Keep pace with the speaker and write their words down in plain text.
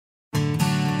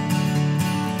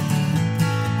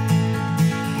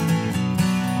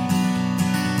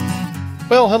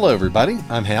Well, hello everybody.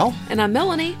 I'm Hal. And I'm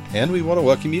Melanie. And we want to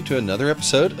welcome you to another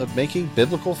episode of Making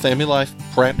Biblical Family Life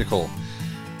Practical.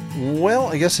 Well,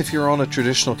 I guess if you're on a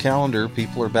traditional calendar,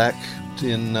 people are back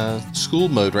in school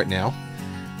mode right now.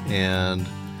 And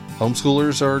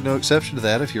homeschoolers are no exception to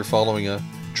that if you're following a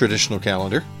traditional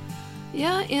calendar.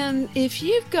 Yeah, and if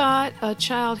you've got a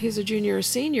child who's a junior or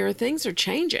senior, things are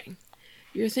changing.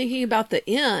 You're thinking about the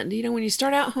end. You know, when you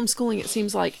start out homeschooling, it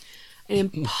seems like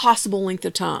an impossible length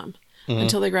of time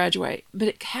until they graduate. But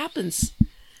it happens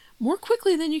more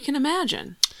quickly than you can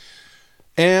imagine.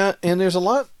 And there's a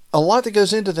lot that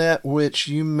goes into that which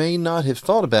you may not have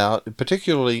thought about,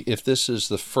 particularly if this is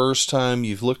the first time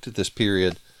you've looked at this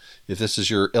period, if this is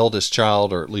your eldest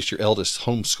child or at least your eldest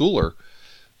homeschooler.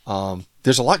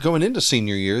 There's a lot going into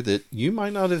senior year that you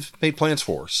might not have made plans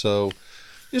for. So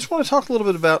I just want to talk a little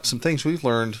bit about some things we've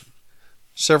learned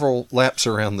several laps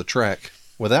around the track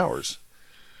with ours.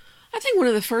 I think one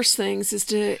of the first things is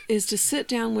to sit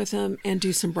down with them and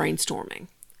do some brainstorming.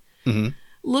 Mm-hmm.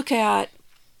 Look at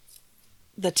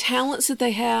the talents that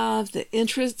they have, the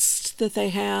interests that they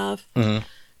have,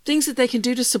 things that they can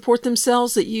do to support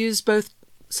themselves that use both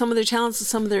some of their talents and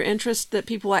some of their interests that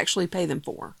people actually pay them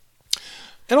for.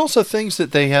 And also things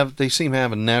that they seem to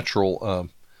have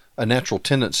a natural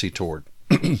tendency toward.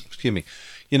 Excuse me.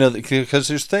 You know, because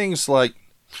there's things like,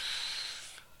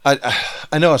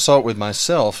 I know I saw it with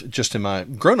myself just in my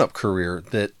grown-up career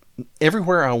that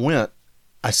everywhere I went,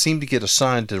 I seemed to get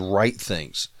assigned to write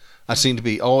things. I seemed to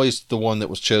be always the one that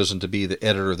was chosen to be the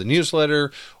editor of the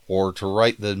newsletter or to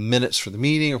write the minutes for the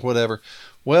meeting or whatever.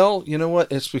 Well, you know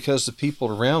what? It's because the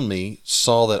people around me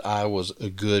saw that I was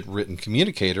a good written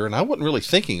communicator, and I wasn't really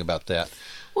thinking about that.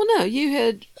 Well, no, you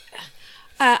had...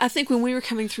 I think when we were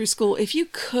coming through school, if you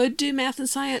could do math and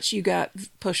science, you got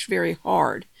pushed very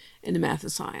hard into math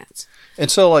and science. And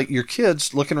so, like, your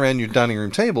kids looking around your dining room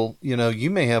table, you know,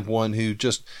 you may have one who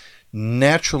just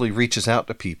naturally reaches out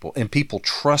to people, and people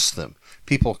trust them.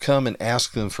 People come and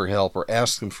ask them for help or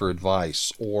ask them for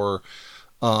advice or...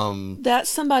 That's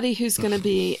somebody who's going to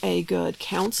be a good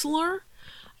counselor,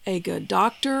 a good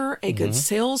doctor, a good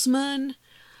salesman,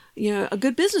 you know, a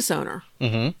good business owner.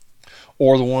 Mm-hmm.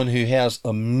 Or the one who has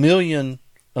a million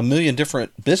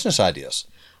different business ideas.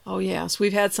 Oh, yes.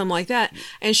 We've had some like that.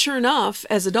 And sure enough,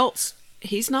 as adults,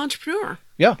 he's an entrepreneur.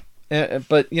 Yeah.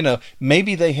 But, you know,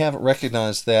 maybe they haven't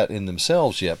recognized that in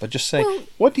themselves yet. But just say,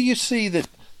 what do you see that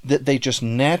they just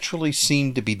naturally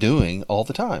seem to be doing all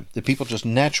the time, that people just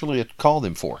naturally call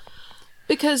them for?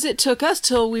 Because it took us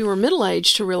till we were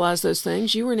middle-aged to realize those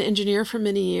things. You were an engineer for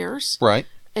many years. Right.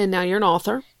 And now you're an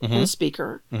author and a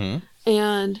speaker. Mm-hmm.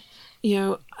 And, you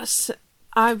know,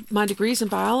 my degree's in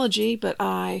biology, but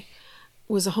I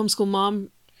was a homeschool mom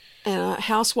and a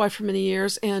housewife for many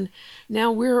years. And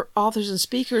now we're authors and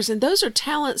speakers. And those are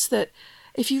talents that,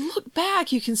 if you look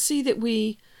back, you can see that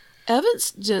we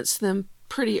evidenced them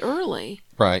pretty early.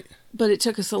 Right. But it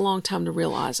took us a long time to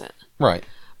realize it. Right.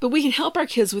 But we can help our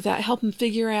kids with that, help them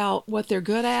figure out what they're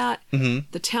good at,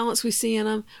 the talents we see in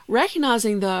them,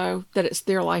 recognizing, though, that it's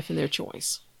their life and their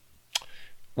choice.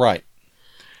 Right.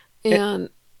 And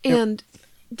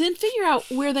then figure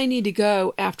out where they need to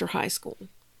go after high school.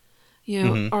 You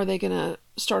know, are they going to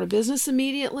start a business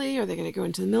immediately? Are they going to go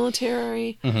into the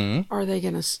military? Are they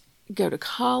going to go to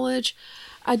college?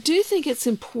 I do think it's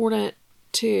important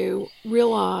to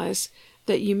realize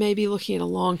that you may be looking at a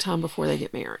long time before they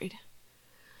get married.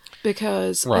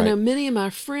 Because I know many of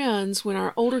my friends, when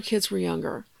our older kids were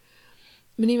younger,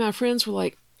 many of my friends were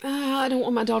like, I don't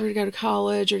want my daughter to go to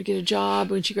college or to get a job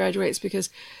when she graduates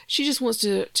because she just wants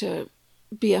to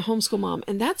be a homeschool mom.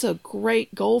 And that's a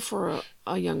great goal for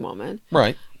a young woman.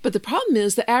 Right. But the problem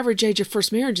is the average age of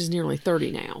first marriage is nearly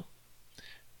 30 now.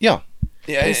 Yeah.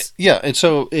 Yeah. And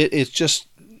so it just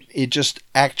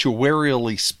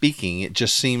actuarially speaking, it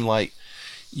just seemed like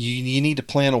you need to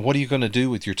plan on what are you going to do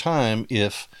with your time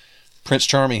if Prince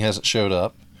Charming hasn't showed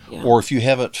up, or if you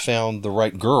haven't found the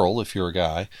right girl, if you're a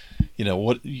guy.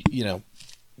 You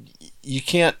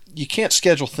can't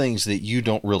schedule things that you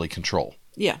don't really control.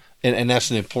 Yeah. And that's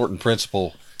an important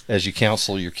principle as you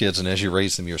counsel your kids and as you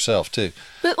raise them yourself too.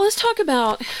 But let's talk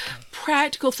about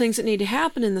practical things that need to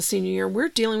happen in the senior year. We're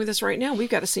dealing with this right now. We've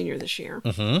got a senior this year.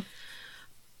 One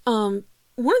of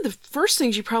the first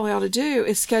things you probably ought to do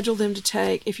is schedule them to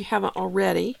take, if you haven't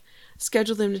already,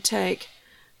 schedule them to take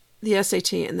the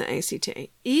SAT and the ACT,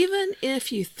 even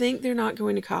if you think they're not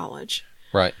going to college.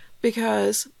 Right.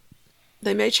 Because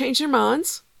they may change their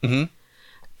minds.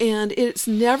 And it's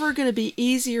never going to be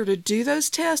easier to do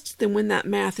those tests than when that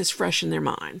math is fresh in their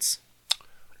minds.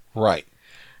 Right.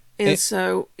 And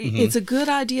so it's a good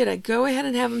idea to go ahead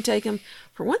and have them take them.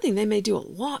 For one thing, they may do a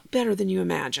lot better than you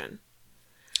imagine.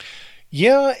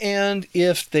 Yeah, and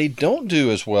if they don't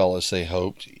do as well as they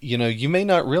hoped, you may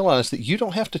not realize that you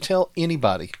don't have to tell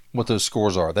anybody what those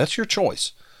scores are. That's your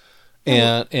choice.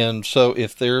 And so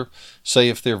if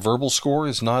their verbal score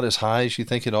is not as high as you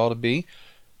think it ought to be,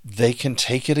 they can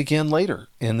take it again later.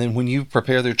 And then when you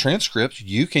prepare their transcripts,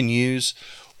 you can use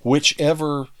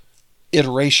whichever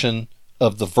iteration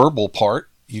of the verbal part,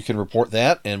 you can report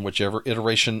that, and whichever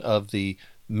iteration of the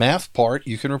math part,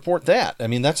 you can report that. I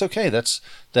mean, that's okay.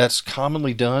 That's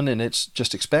commonly done, and it's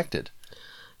just expected.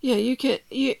 Yeah, you can.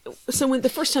 So when the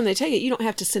first time they take it, you don't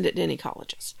have to send it to any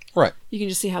colleges. Right. You can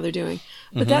just see how they're doing.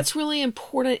 But that's really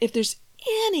important if there's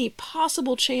any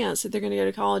possible chance that they're going to go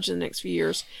to college in the next few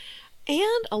years.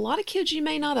 And a lot of kids you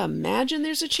may not imagine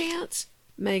there's a chance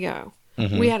may go.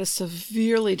 We had a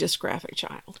severely dysgraphic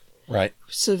child. Right.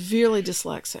 Severely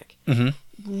dyslexic.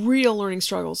 Real learning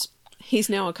struggles. He's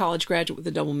now a college graduate with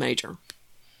a double major.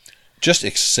 Just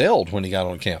excelled when he got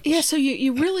on campus. Yeah, so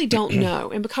you really don't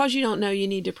know. And because you don't know, you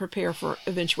need to prepare for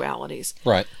eventualities.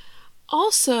 Right.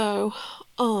 Also,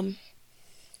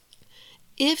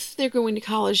 if they're going to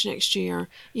college next year,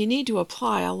 you need to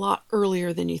apply a lot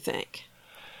earlier than you think.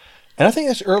 And I think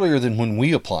that's earlier than when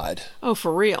we applied. Oh,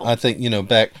 for real? I think,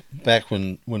 back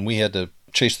when we had to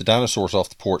chase the dinosaurs off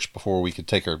the porch before we could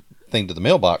take our thing to the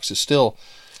mailbox, it's still,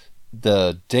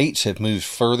 the dates have moved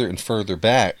further and further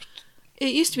back.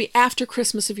 It used to be after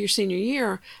Christmas of your senior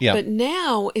year. Yeah. But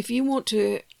now, if you want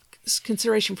to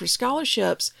consideration for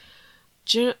scholarships,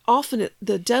 often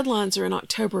the deadlines are in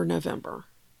October or November.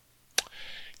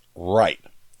 Right.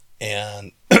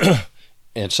 And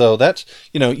and so that's,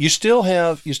 you still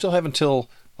have until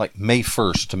like May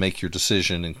 1st to make your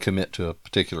decision and commit to a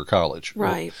particular college.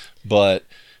 Right. But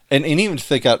and even if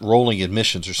they got rolling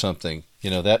admissions or something,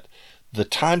 that the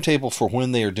timetable for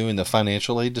when they are doing the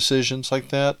financial aid decisions like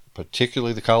that,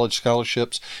 particularly the college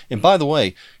scholarships. And by the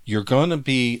way, you're going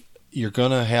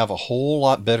to have a whole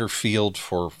lot better field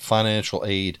for financial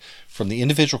aid from the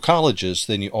individual colleges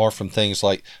than you are from things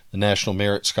like the National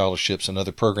Merit Scholarships and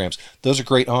other programs. Those are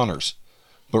great honors.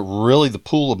 But really the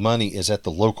pool of money is at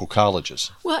the local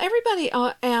colleges. Well, everybody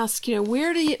asks,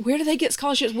 where do they get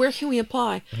scholarships? Where can we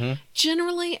apply?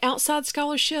 Generally, outside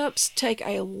scholarships take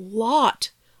a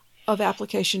lot of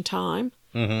application time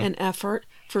and effort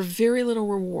for very little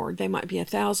reward. They might be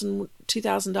 $1,000,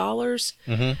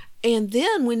 $2,000. And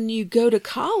then when you go to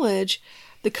college,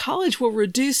 the college will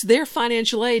reduce their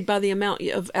financial aid by the amount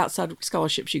of outside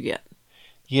scholarships you get.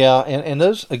 Yeah, and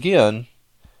those, again,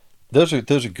 those are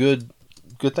good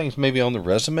things maybe on the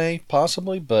resume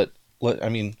possibly, but I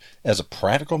mean, as a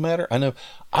practical matter, I know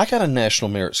I got a National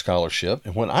Merit Scholarship,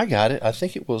 and when I got it, I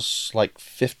think it was like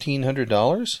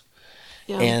 $1,500.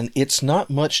 Yeah. And it's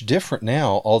not much different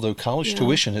now, although college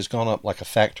tuition has gone up like a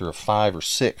factor of 5 or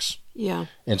 6. Yeah.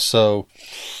 And so,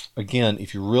 again,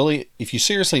 if you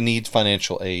seriously need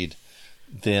financial aid,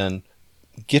 then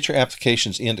get your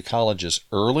applications into colleges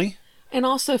early. And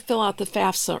also fill out the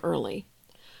FAFSA early.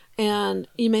 And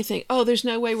you may think, there's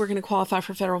no way we're going to qualify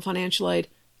for federal financial aid.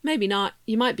 Maybe not.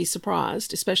 You might be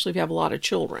surprised, especially if you have a lot of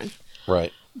children.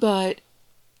 Right. But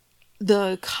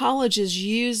the colleges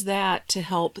use that to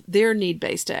help their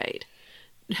need-based aid,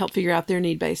 help figure out their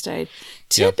need-based aid.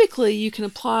 Typically, you can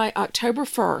apply October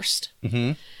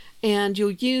 1st, and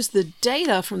you'll use the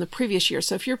data from the previous year.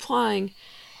 So if you're applying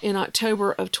in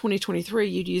October of 2023,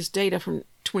 you'd use data from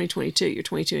 2022, your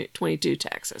 2022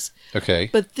 taxes. Okay.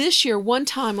 But this year, one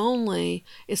time only,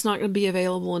 it's not going to be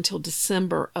available until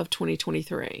December of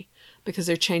 2023 because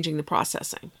they're changing the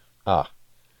processing. Ah,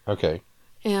 okay.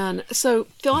 And so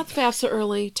fill out the FAFSA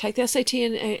early, take the SAT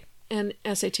and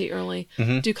SAT early,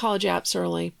 do college apps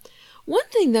early. One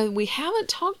thing, though, we haven't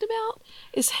talked about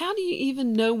is how do you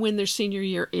even know when their senior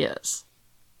year is?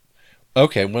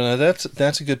 Okay, well,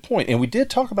 that's a good point. And we did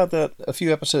talk about that a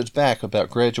few episodes back about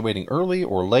graduating early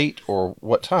or late or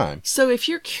what time. So if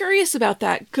you're curious about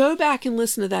that, go back and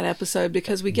listen to that episode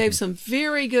because we gave some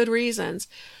very good reasons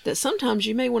that sometimes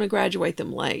you may want to graduate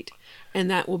them late. And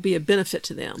that will be a benefit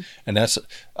to them. And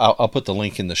I'll put the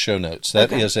link in the show notes.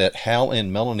 That is at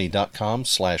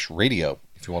halandmelanie.com/radio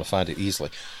if you want to find it easily.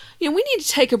 We need to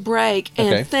take a break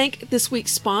and thank this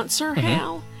week's sponsor,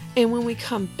 Hal. And when we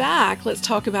come back, let's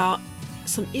talk about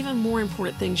some even more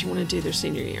important things you want to do their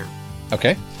senior year.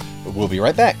 Okay. We'll be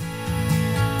right back.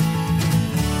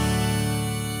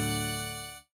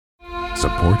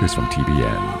 Support is from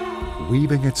TBN.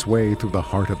 Weaving its way through the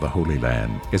heart of the Holy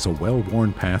Land is a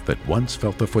well-worn path that once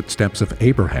felt the footsteps of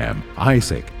Abraham,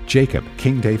 Isaac, Jacob,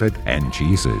 King David, and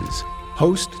Jesus.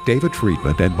 Host David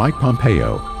Friedland and Mike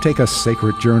Pompeo take a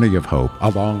sacred journey of hope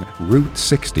along Route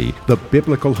 60, the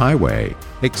biblical highway.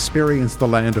 Experience the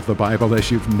land of the Bible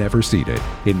as you've never seen it.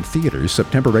 In theaters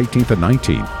September 18th and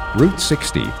 19th. Route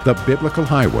 60, the biblical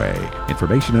highway.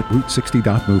 Information at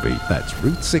route60.movie. That's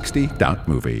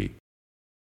route60.movie.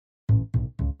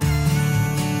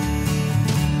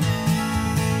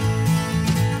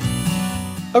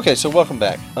 Okay, so welcome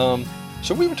back.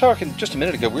 So we were talking just a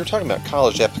minute ago, we were talking about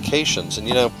college applications. And,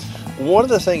 one of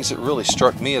the things that really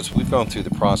struck me as we've gone through the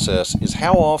process is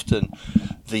how often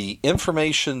the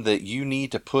information that you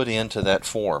need to put into that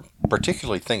form,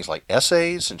 particularly things like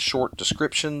essays and short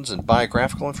descriptions and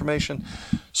biographical information,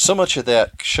 so much of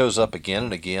that shows up again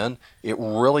and again. It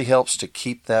really helps to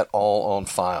keep that all on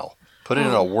file. Put it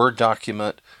in a Word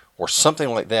document or something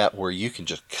like that where you can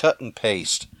just cut and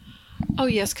paste. Oh,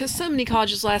 yes, because so many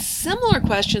colleges will ask similar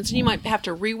questions, and you might have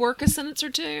to rework a sentence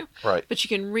or two. Right. But you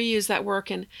can reuse that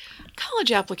work, and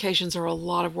college applications are a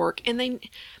lot of work. And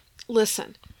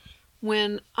listen,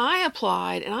 when I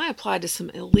applied, and I applied to some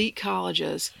elite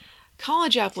colleges,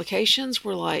 college applications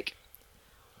were like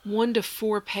 1 to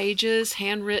 4 pages,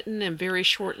 handwritten and very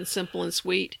short and simple and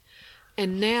sweet.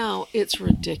 And now it's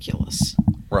ridiculous.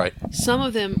 Right. Some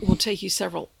of them will take you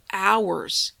several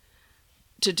hours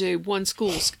to do one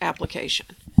school's application,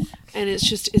 and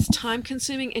it's time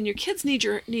consuming, and your kids need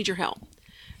your help.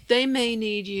 They may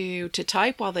need you to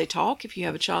type while they talk if you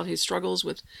have a child who struggles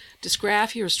with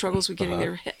dysgraphia or struggles with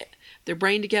getting their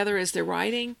brain together as they're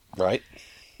writing. Right.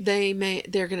 They're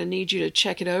going to need you to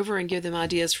check it over and give them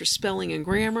ideas for spelling and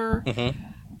grammar. Mm-hmm.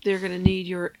 They're going to need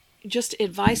your just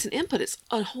advice and input. It's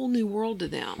a whole new world to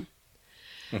them.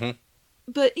 Mm-hmm.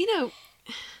 But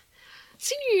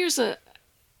senior year's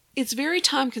it's very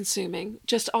time consuming,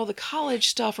 just all the college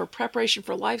stuff or preparation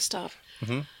for life stuff.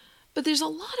 Mm-hmm. But there's a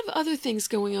lot of other things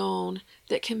going on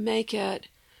that can make it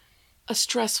a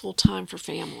stressful time for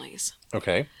families.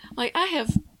 Okay. Like I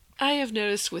have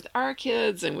noticed with our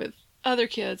kids and with other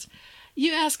kids,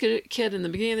 you ask a kid in the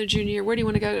beginning of their junior year, where do you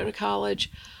want to go to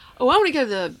college? Oh, I want to go to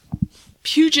the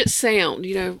Puget Sound,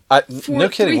 no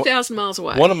kidding. 3,000 miles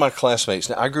away. One of my classmates,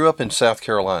 now I grew up in South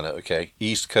Carolina,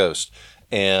 East Coast.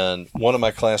 And one of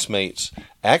my classmates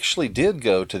actually did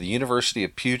go to the University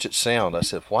of Puget Sound. I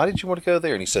said, why did you want to go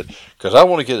there? And he said, because I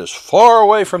want to get as far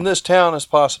away from this town as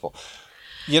possible.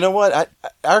 You know what?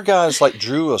 Our guys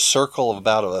drew a circle of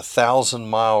about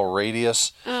 1,000-mile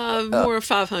radius. More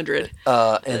 500.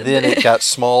 And then it got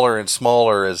smaller and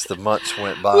smaller as the months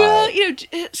went by. Well,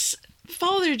 it's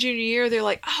fall their junior year, they're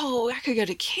like, oh, I could go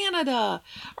to Canada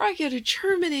or I could go to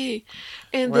Germany.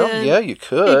 And then yeah, you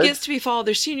could. It gets to be fall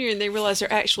their senior year and they realize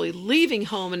they're actually leaving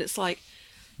home, and it's like,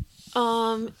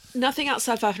 nothing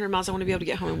outside 500 miles. I want to be able to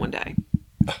get home in one day.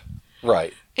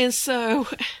 Right. And so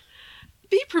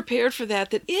be prepared for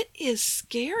that it is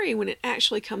scary when it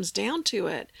actually comes down to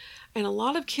it. And a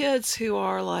lot of kids who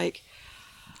are like,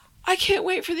 I can't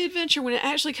wait for the adventure, when it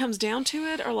actually comes down to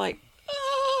it, are like,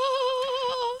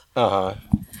 Uh-huh.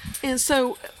 And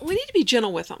so we need to be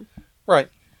gentle with them. Right.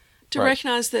 To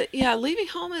recognize that, leaving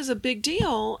home is a big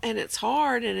deal, and it's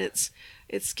hard, and it's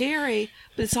scary,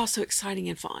 but it's also exciting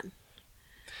and fun.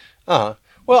 Uh-huh.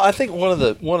 Well, I think one of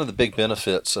the big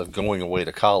benefits of going away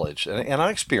to college, and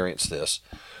I experienced this,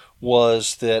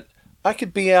 was that I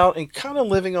could be out and kind of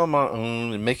living on my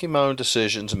own and making my own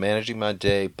decisions and managing my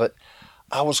day, but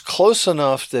I was close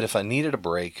enough that if I needed a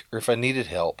break or if I needed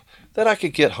help, that I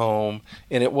could get home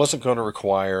and it wasn't going to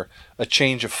require a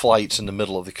change of flights in the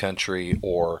middle of the country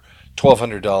or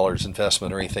 $1,200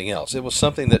 investment or anything else. It was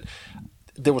something that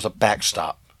there was a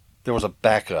backstop. There was a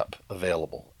backup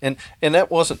available. And that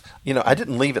wasn't, I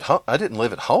didn't live at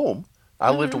home.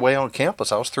 I lived away on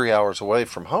campus. I was 3 hours away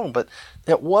from home, but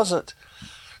that wasn't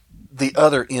the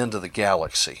other end of the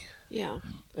galaxy. Yeah.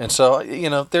 And so,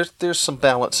 there's some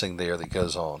balancing there that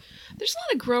goes on. There's a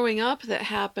lot of growing up that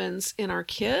happens in our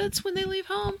kids when they leave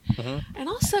home, and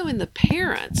also in the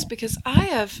parents, because I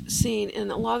have seen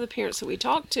in a lot of the parents that we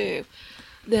talk to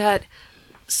that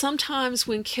sometimes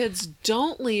when kids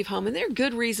don't leave home, and there are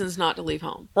good reasons not to leave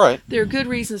home. Right. There are good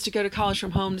reasons to go to college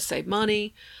from home to save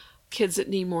money, kids that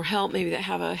need more help, maybe that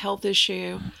have a health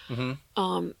issue,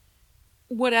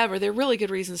 whatever. There are really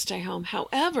good reasons to stay home.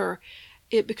 However,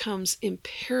 it becomes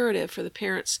imperative for the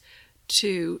parents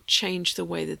to change the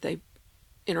way that they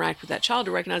interact with that child,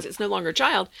 to recognize it's no longer a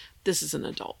child, this is an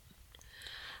adult.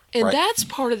 And that's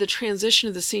part of the transition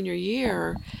of the senior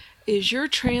year, is you're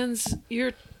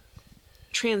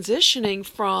transitioning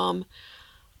from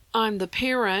I'm the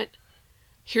parent,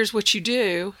 here's what you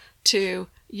do, to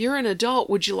you're an adult,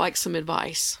 would you like some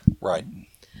advice? Right.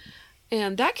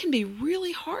 And that can be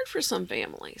really hard for some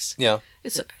families. Yeah.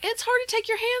 It's hard to take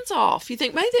your hands off. You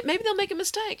think maybe they'll make a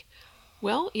mistake.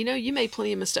 Well, you made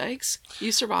plenty of mistakes.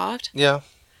 You survived. Yeah.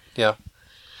 Yeah.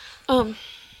 And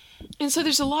so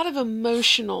there's a lot of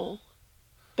emotional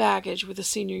baggage with the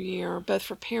senior year, both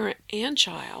for parent and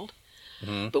child.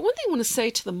 Mm-hmm. But one thing I want to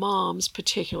say to the moms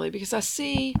particularly, because I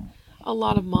see a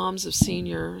lot of moms of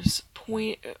seniors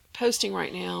posting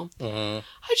right now, I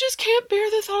just can't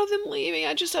bear the thought of them leaving.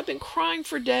 I've been crying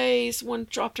for days. One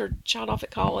dropped her child off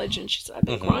at college, and she said, I've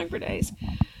been crying for days.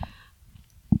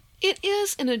 It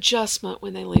is an adjustment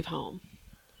when they leave home.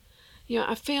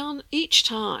 I found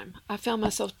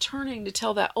myself turning to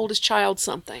tell that oldest child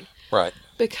something. Right.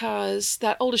 Because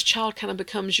that oldest child kind of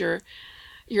becomes your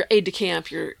aide de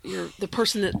camp, your the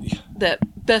person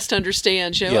that best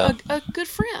understands, a good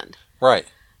friend. Right.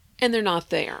 And they're not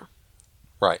there.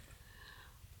 Right.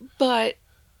 But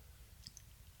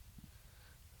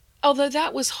although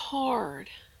that was hard,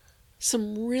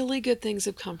 some really good things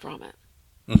have come from it.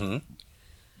 Mm-hmm.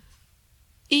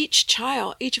 Each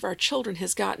of our children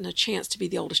has gotten a chance to be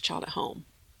the oldest child at home.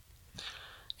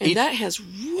 And that has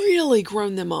really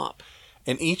grown them up.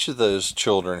 And each of those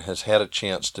children has had a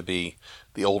chance to be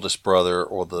the oldest brother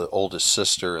or the oldest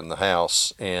sister in the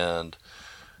house. And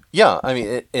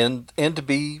and to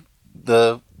be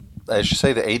as you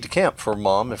say, the aide de camp for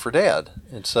mom and for dad.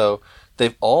 And so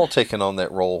they've all taken on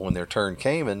that role when their turn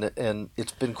came, and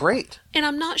it's been great. And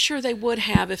I'm not sure they would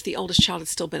have if the oldest child had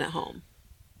still been at home.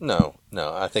 No,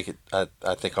 I think I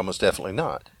think almost definitely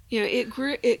not.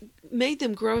 It made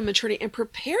them grow in maturity and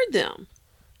prepared them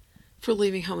for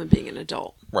leaving home and being an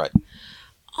adult. Right.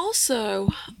 Also,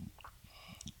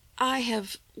 I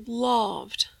have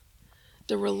loved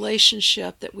the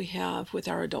relationship that we have with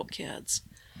our adult kids.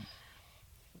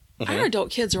 Mm-hmm. Our adult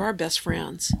kids are our best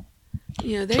friends.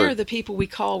 They are the people we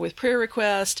call with prayer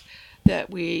requests,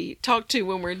 that we talk to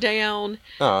when we're down,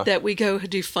 that we go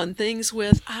do fun things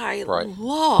with. I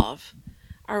love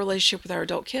our relationship with our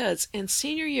adult kids. And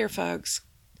senior year, folks,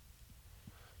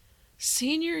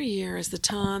 senior year is the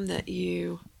time that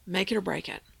you make it or break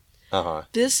it. Uh-huh.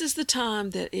 This is the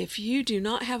time that if you do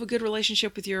not have a good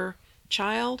relationship with your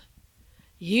child,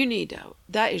 you need to.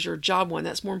 That is your job one.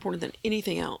 That's more important than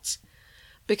anything else.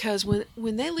 Because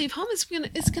when they leave home,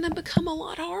 it's gonna become a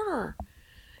lot harder.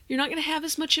 You're not going to have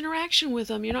as much interaction with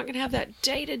them. You're not going to have that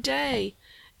day-to-day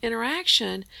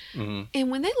interaction. Mm-hmm.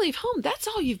 And when they leave home, that's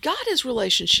all you've got is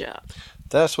relationship.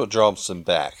 That's what draws them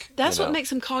back. That's what makes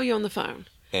them call you on the phone.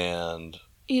 And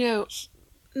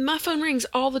my phone rings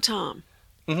all the time.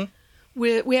 Mm-hmm.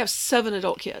 We have 7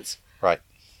 adult kids. Right.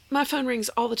 My phone rings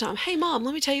all the time. Hey, Mom,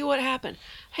 let me tell you what happened.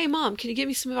 Hey, Mom, can you give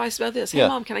me some advice about this? Hey,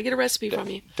 Mom, can I get a recipe from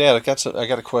you? Dad, I got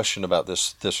a question about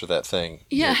this or that thing.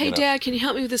 Yeah, hey, Dad, can you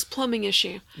help me with this plumbing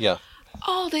issue? Yeah.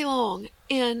 All day long.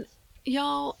 And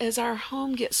y'all, as our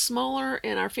home gets smaller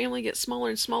and our family gets smaller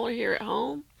and smaller here at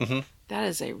home, that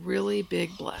is a really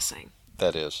big blessing.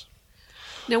 That is.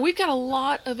 Now, we've got a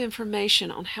lot of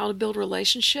information on how to build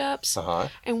relationships. Uh-huh.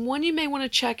 And one you may want to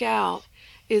check out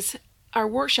is our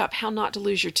workshop, How Not to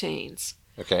Lose Your Teens.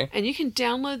 Okay. And you can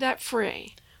download that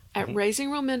free at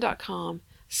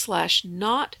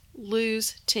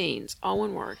raisingrealmen.com/notloseteens. All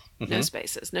one word. No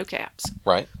spaces, no caps.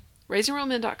 Right.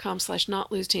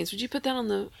 raisingrealmen.com/notloseteens. Would you put that on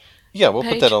the we'll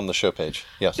page? Put that on the show page.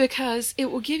 Yes. Because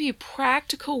it will give you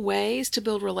practical ways to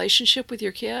build relationship with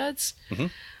your kids. Mm-hmm.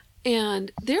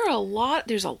 And there's a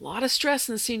lot of stress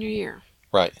in the senior year.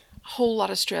 Right. A whole lot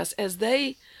of stress as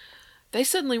they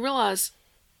suddenly realize,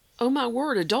 oh my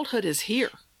word, adulthood is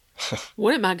here.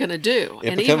 What am I going to do?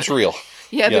 It becomes real.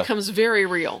 Yeah, it becomes very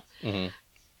real. Mm-hmm.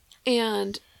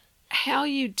 And how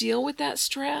you deal with that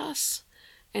stress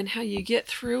and how you get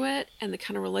through it and the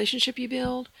kind of relationship you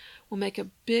build will make a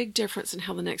big difference in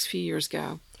how the next few years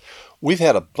go. We've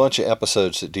had a bunch of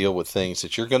episodes that deal with things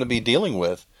that you're going to be dealing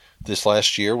with this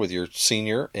last year with your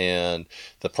senior and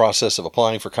the process of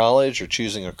applying for college or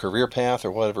choosing a career path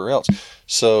or whatever else.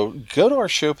 So go to our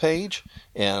show page,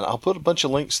 and I'll put a bunch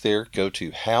of links there. Go to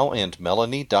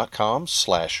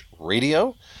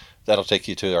halandmelanie.com/radio. That'll take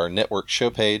you to our network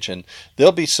show page, and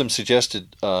there'll be some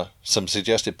suggested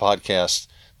podcasts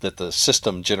that the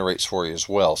system generates for you as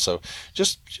well. So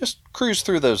just cruise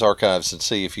through those archives and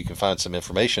see if you can find some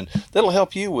information that'll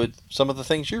help you with some of the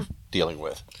things you're dealing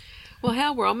with. Well,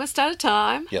 Hal, we're almost out of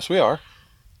time. Yes, we are.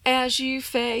 As you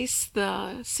face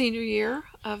the senior year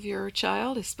of your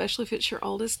child, especially if it's your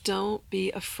oldest, don't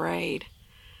be afraid.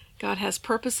 God has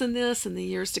purpose in this, and the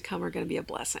years to come are going to be a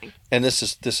blessing. And this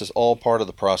is all part of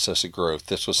the process of growth.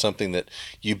 This was something that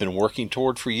you've been working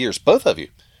toward for years, both of you,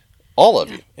 all of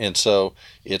you. And so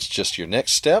it's just your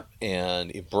next step,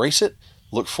 and embrace it.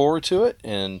 look forward to it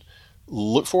and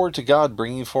look forward to God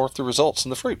bringing forth the results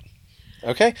and the fruit.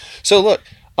 Okay? So look,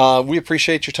 we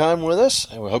appreciate your time with us,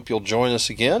 and we hope you'll join us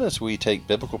again as we take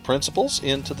biblical principles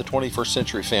into the 21st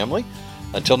century family.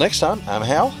 Until next time, I'm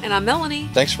Hal. And I'm Melanie.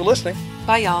 Thanks for listening.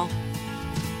 Bye, y'all.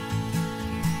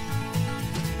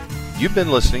 You've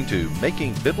been listening to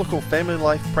Making Biblical Family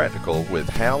Life Practical with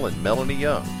Hal and Melanie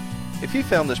Young. If you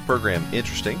found this program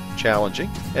interesting, challenging,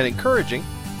 and encouraging,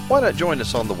 why not join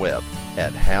us on the web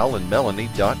at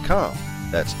halandmelanie.com.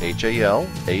 That's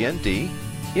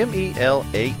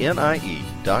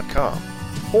HALANDMELANIE.com.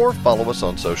 Or follow us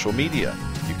on social media.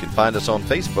 You can find us on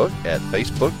Facebook at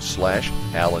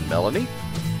Facebook/Hal and Melanie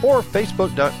or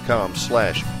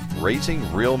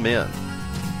Facebook.com/Raising Real Men.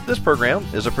 This program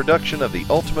is a production of the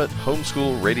Ultimate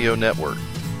Homeschool Radio Network.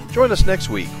 Join us next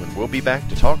week when we'll be back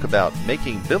to talk about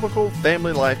making biblical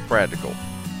family life practical.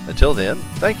 Until then,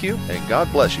 thank you and God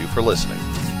bless you for listening.